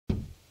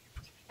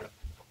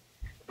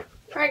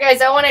Alright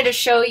guys, I wanted to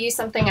show you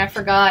something I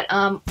forgot.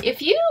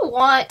 If you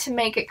want to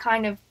make it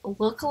kind of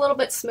look a little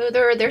bit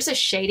smoother, there's a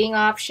shading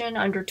option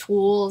under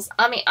tools.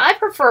 I mean, I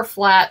prefer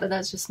flat, but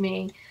that's just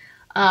me.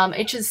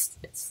 It's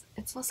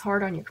less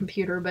hard on your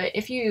computer, but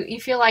if you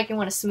feel like you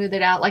want to smooth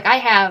it out, like I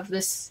have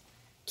this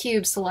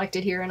cube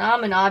selected here and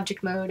I'm in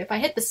object mode. If I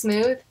hit the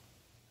smooth,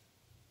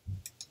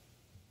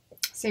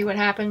 see what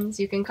happens.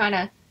 You can kind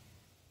of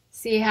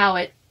see how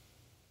it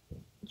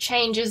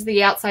changes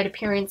the outside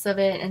appearance of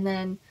it, and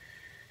then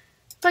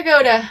if I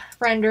go to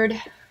rendered,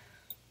 it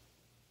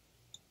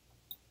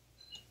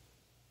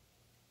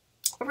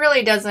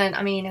really doesn't,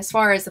 I mean, as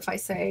far as if I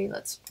say,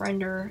 let's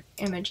render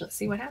image, let's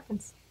see what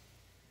happens.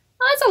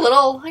 Well, it's a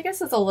little, I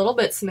guess it's a little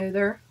bit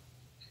smoother.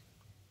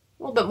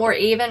 A little bit more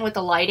even with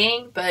the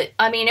lighting, but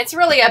I mean, it's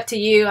really up to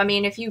you. I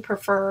mean, if you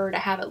prefer to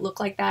have it look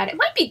like that, it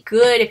might be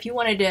good if you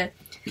wanted to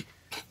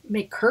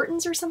make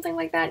curtains or something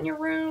like that in your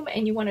room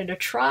and you wanted to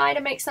try to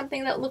make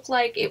something that looked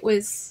like it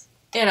was,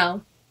 you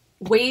know,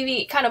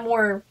 wavy, kind of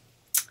more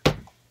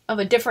of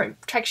a different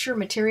texture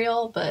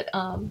material, but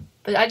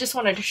I just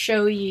wanted to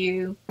show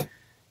you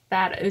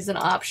that is an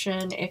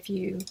option if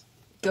you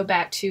go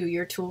back to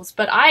your tools.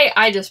 But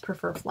I just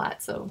prefer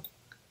flat, so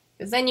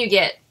because then you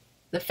get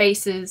the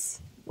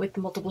faces with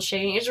the multiple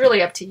shading. It's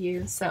really up to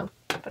you. So,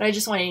 but I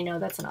just wanted you to know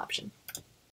that's an option.